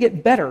 you're going to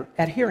get better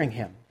at hearing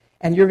Him.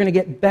 And you're going to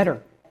get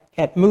better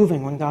at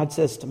moving when God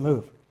says to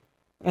move.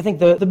 I think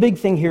the big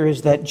thing here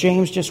is that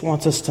James just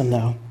wants us to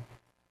know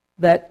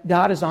that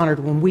God is honored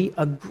when we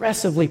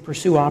aggressively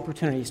pursue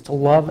opportunities to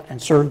love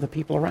and serve the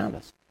people around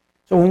us.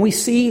 So when we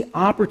see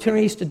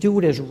opportunities to do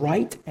what is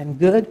right and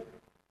good,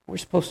 we're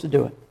supposed to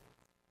do it.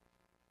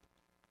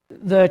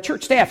 The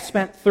church staff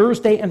spent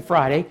Thursday and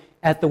Friday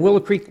at the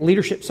Willow Creek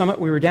Leadership Summit.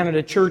 We were down at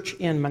a church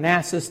in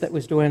Manassas that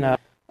was doing a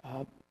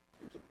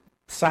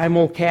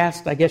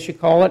simulcast, I guess you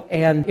call it,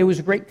 and it was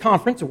a great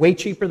conference, way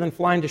cheaper than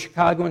flying to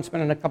Chicago and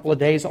spending a couple of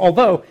days,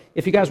 although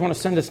if you guys want to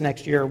send us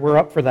next year, we're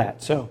up for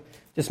that. So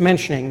just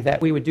mentioning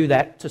that we would do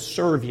that to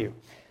serve you.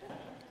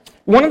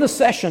 One of the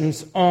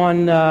sessions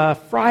on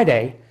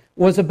Friday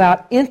was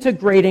about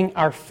integrating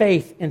our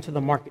faith into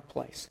the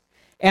marketplace.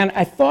 And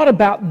I thought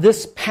about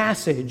this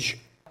passage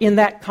in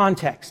that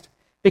context,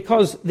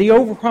 because the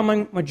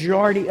overwhelming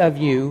majority of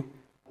you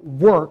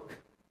work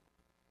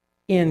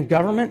in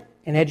government,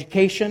 in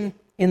education,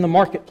 in the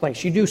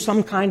marketplace. You do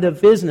some kind of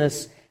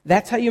business.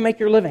 That's how you make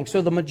your living.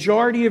 So the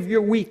majority of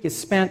your week is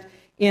spent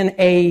in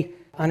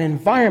an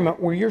environment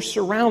where you're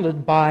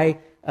surrounded by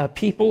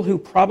people who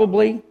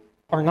probably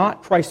are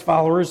not Christ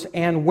followers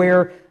and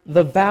where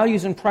the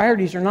values and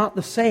priorities are not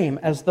the same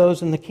as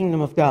those in the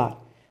kingdom of God.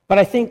 But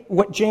I think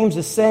what James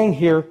is saying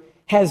here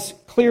has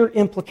clear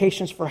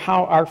implications for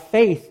how our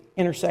faith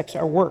intersects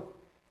our work.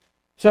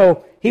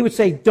 So he would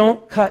say,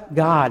 don't cut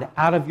God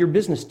out of your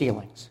business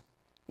dealings.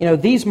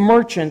 These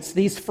merchants,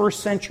 these first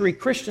century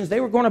Christians,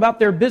 they were going about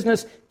their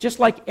business just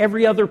like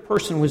every other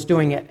person was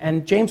doing it.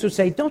 And James would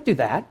say, don't do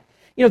that.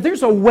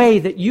 There's a way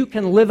that you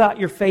can live out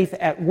your faith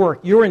at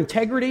work. Your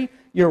integrity,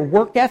 your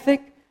work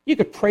ethic. You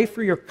could pray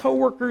for your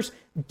coworkers.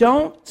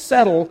 Don't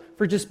settle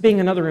for just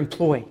being another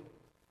employee.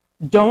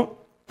 Don't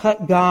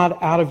cut God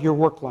out of your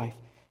work life.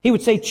 He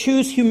would say,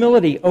 choose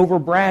humility over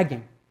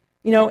bragging.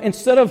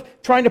 Instead of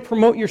trying to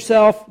promote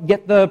yourself,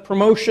 get the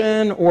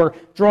promotion, or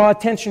draw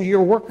attention to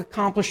your work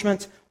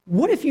accomplishments,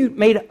 what if you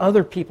made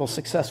other people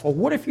successful?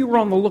 What if you were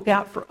on the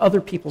lookout for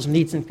other people's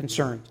needs and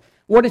concerns?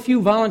 What if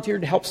you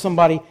volunteered to help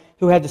somebody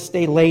who had to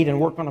stay late and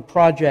work on a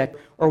project?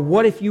 Or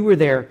what if you were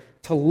there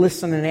to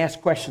listen and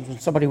ask questions when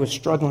somebody was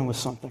struggling with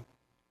something?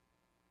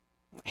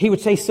 He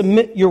would say,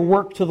 submit your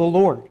work to the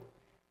Lord.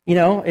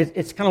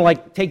 It's kind of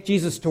like take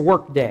Jesus to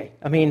work day.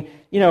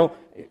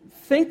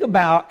 Think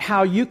about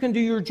how you can do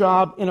your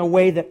job in a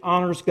way that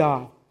honors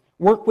God.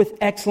 Work with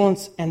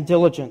excellence and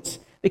diligence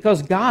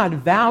because God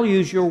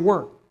values your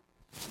work.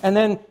 And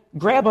then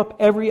grab up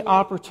every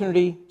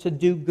opportunity to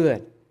do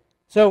good.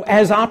 So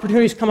as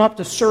opportunities come up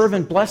to serve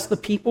and bless the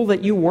people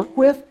that you work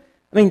with,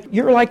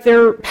 you're like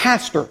their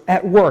pastor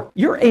at work.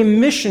 You're a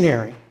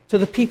missionary to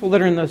the people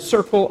that are in the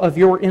circle of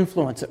your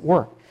influence at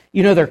work.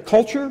 You know their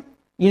culture,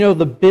 you know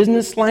the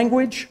business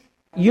language,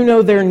 you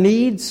know their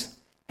needs,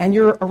 and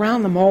you're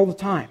around them all the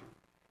time.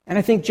 And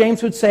I think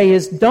James would say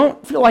is,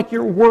 don't feel like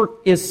your work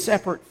is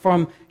separate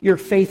from your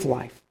faith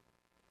life.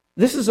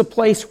 This is a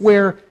place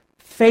where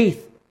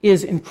faith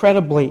is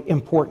incredibly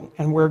important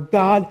and where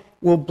God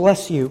will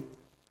bless you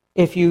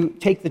if you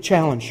take the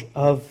challenge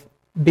of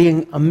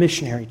being a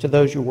missionary to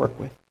those you work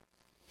with.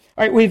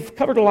 All right, we've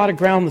covered a lot of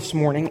ground this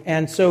morning,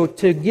 and so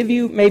to give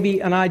you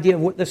maybe an idea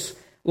of what this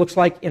looks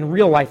like in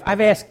real life,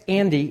 I've asked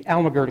Andy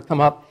Almager to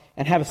come up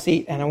and have a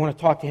seat, and I want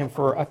to talk to him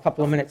for a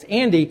couple of minutes.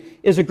 Andy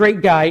is a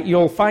great guy.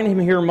 You'll find him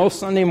here most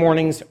Sunday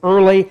mornings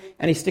early,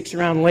 and he sticks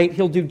around late.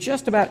 He'll do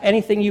just about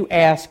anything you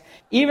ask.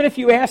 Even if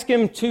you ask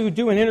him to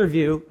do an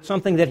interview,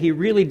 something that he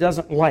really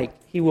doesn't like,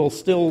 he will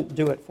still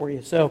do it for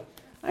you. So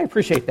I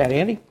appreciate that,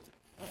 Andy.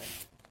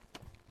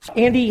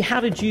 Andy,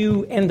 how did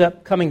you end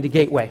up coming to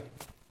Gateway?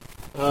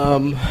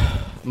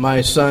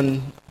 My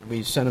son,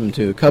 we sent him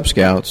to Cub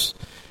Scouts,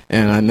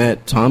 and I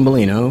met Tom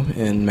Bellino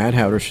and Matt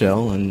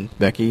Howdershell and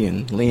Becky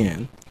and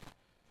Leanne.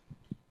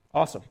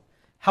 Awesome.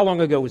 How long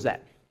ago was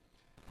that?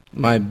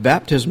 My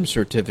baptism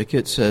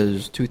certificate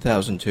says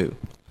 2002.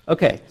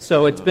 Okay,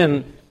 so it's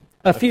been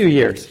a few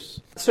years.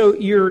 So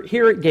you're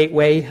here at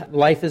Gateway.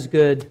 Life is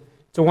good.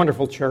 It's a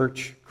wonderful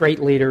church, great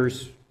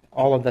leaders,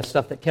 all of the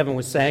stuff that Kevin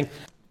was saying.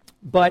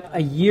 But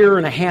a year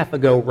and a half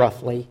ago,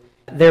 roughly,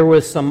 there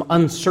was some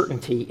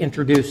uncertainty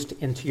introduced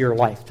into your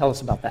life. Tell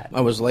us about that. I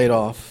was laid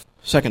off.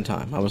 Second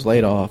time. I was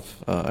laid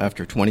off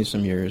after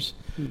 20-some years.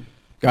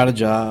 Got a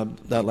job.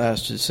 That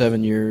lasted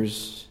 7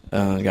 years.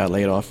 Got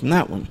laid off from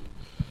that one.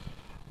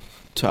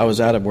 So I was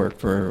out of work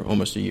for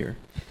almost a year.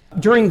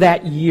 During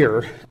that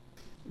year,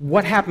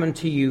 what happened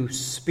to you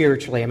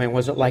spiritually?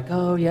 Was it like,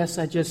 oh, yes,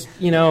 I just,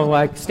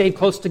 I stayed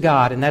close to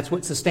God, and that's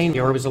what sustained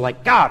you? Or was it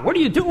like, God, what are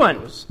you doing?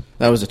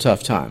 That was a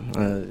tough time.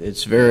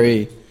 It's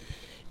very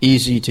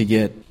easy to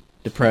get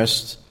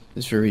depressed.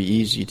 It's very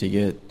easy to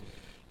get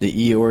the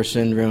Eeyore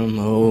syndrome,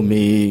 oh,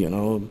 me,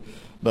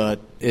 but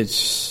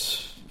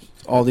it's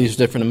all these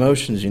different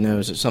emotions,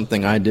 Is it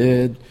something I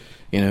did?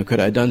 Could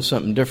I have done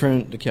something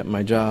different to keep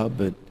my job?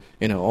 But,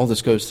 all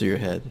this goes through your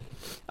head.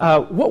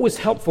 What was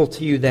helpful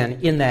to you then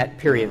in that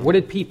period? What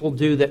did people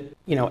do that,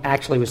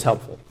 actually was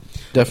helpful?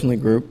 Definitely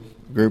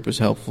group. Group was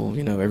helpful,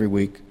 every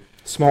week.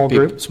 Small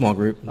group? Small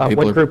group.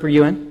 What group are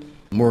you in?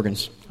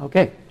 Morgan's.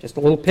 Okay, just a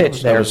little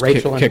pitch there. I was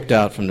Rachel kicked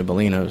out from the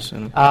Bellinos.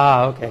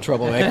 Okay.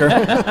 Troublemaker.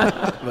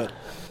 But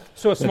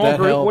so a small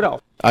group, helped. What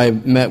else? I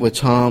met with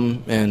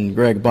Tom and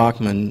Greg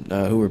Bachman,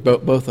 who were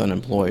both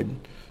unemployed.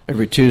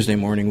 Every Tuesday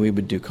morning we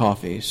would do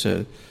coffee.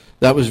 So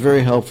that was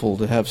very helpful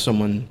to have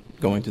someone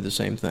going through the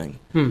same thing.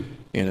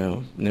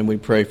 And then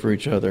we'd pray for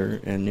each other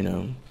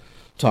and,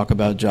 talk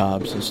about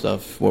jobs and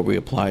stuff, what we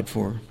applied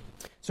for.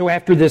 So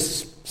after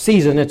this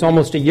season, it's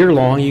almost a year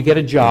long, you get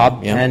a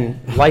job, and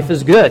life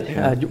is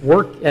good.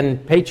 Work and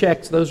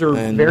paychecks, those are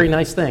very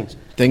nice things.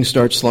 Things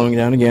start slowing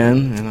down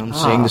again, and I'm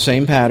seeing the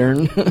same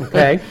pattern.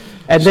 Okay.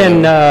 And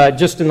then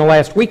just in the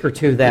last week or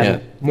two,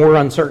 more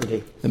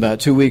uncertainty. About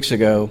 2 weeks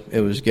ago,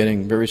 it was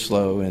getting very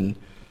slow, and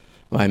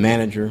my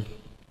manager,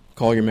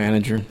 call your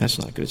manager, that's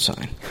not a good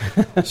sign.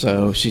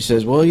 So she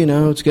says, well,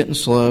 it's getting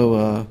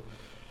slow.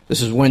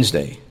 This is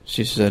Wednesday.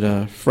 She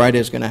said,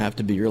 Friday's going to have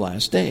to be your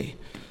last day.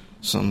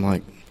 So I'm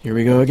like, here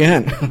we go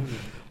again.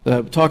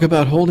 Talk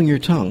about holding your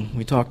tongue.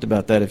 We talked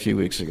about that a few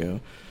weeks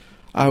ago.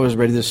 I was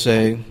ready to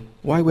say,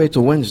 why wait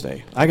till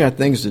Wednesday? I got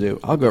things to do.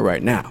 I'll go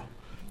right now.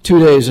 2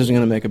 days isn't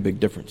going to make a big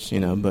difference,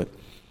 But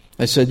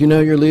I said,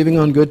 you're leaving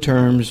on good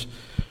terms.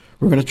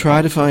 We're going to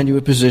try to find you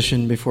a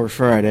position before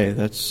Friday.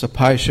 That's a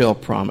pie shell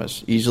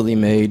promise. Easily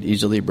made,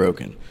 easily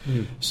broken.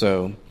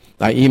 So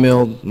I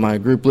emailed my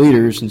group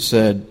leaders and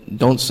said,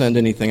 don't send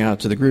anything out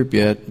to the group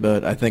yet,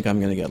 but I think I'm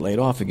going to get laid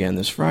off again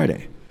this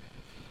Friday.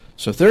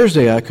 So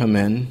Thursday I come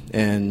in,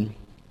 and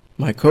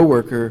my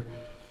coworker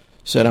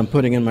said, I'm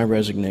putting in my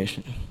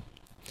resignation.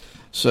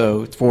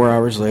 So 4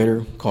 hours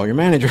later, call your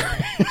manager.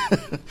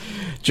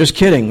 Just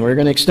kidding. We're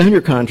going to extend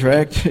your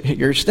contract.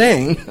 You're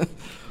staying.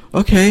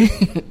 Okay.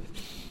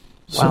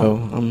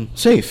 So I'm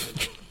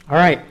safe. All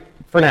right.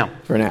 For now.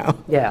 For now.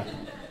 Yeah.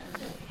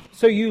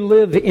 So you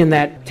live in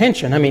that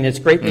tension. I mean, it's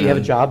great that you have a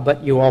job,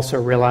 but you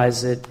also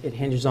realize that it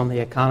hinges on the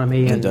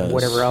economy and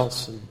whatever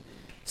else, and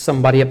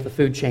somebody up the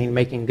food chain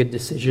making good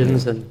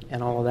decisions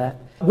and all of that.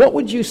 What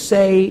would you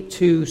say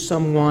to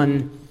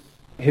someone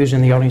who's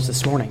in the audience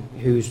this morning,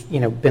 who's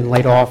been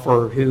laid off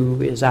or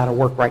who is out of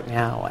work right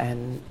now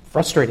and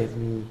frustrated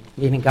and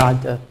needing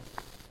God to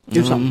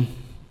do something?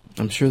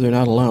 I'm sure they're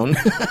not alone.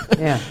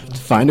 Yeah.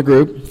 Find a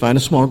group, find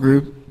a small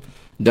group.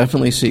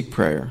 Definitely seek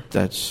prayer.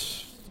 That's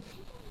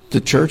the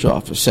church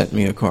office sent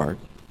me a card.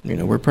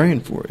 We're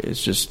praying for you.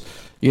 It's just,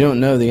 you don't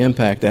know the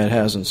impact that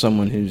has on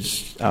someone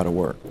who's out of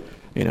work.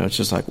 It's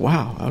just like,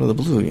 wow, out of the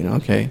blue,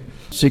 okay.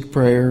 Seek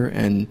prayer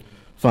and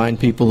find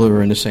people who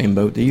are in the same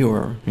boat that you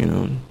are,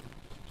 and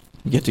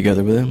get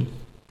together with them.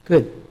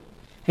 Good.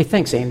 Hey,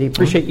 thanks, Andy.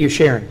 Appreciate you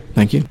sharing.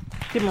 Thank you.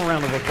 Give him a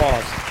round of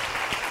applause.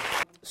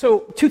 So,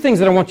 two things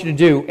that I want you to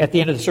do at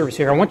the end of the service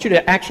here. I want you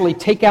to actually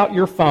take out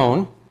your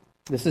phone.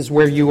 This is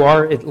where you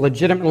are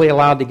legitimately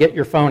allowed to get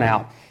your phone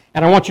out.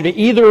 And I want you to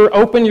either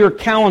open your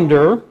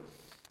calendar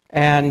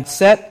and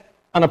set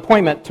an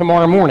appointment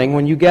tomorrow morning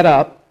when you get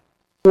up,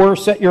 or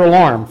set your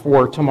alarm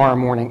for tomorrow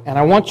morning. And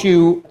I want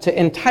you to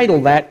entitle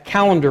that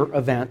calendar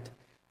event,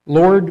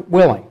 Lord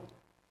Willing.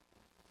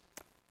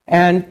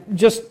 And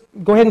just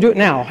go ahead and do it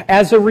now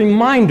as a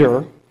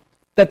reminder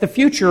that the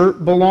future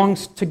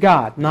belongs to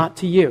God, not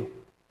to you.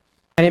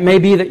 And it may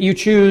be that you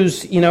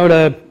choose,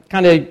 to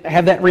kind of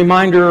have that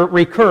reminder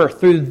recur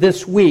through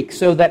this week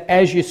so that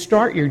as you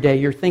start your day,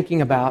 you're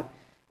thinking about,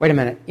 wait a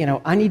minute,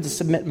 I need to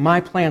submit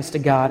my plans to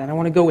God, and I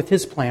want to go with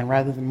His plan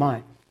rather than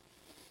mine.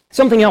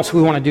 Something else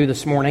we want to do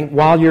this morning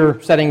while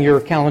you're setting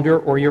your calendar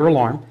or your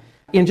alarm.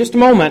 In just a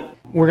moment,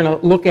 we're going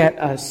to look at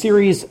a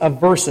series of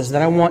verses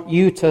that I want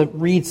you to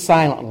read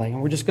silently.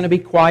 And we're just going to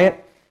be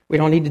quiet. We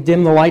don't need to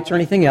dim the lights or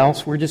anything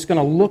else. We're just going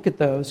to look at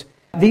those.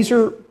 These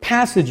are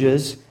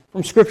passages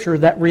from Scripture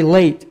that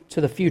relate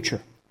to the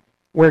future,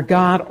 where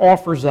God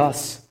offers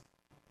us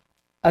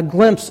a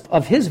glimpse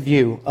of His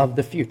view of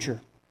the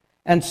future.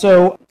 And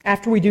so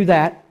after we do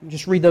that,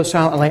 just read those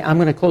silently. I'm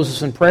going to close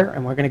this in prayer,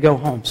 and we're going to go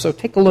home. So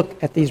take a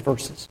look at these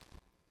verses.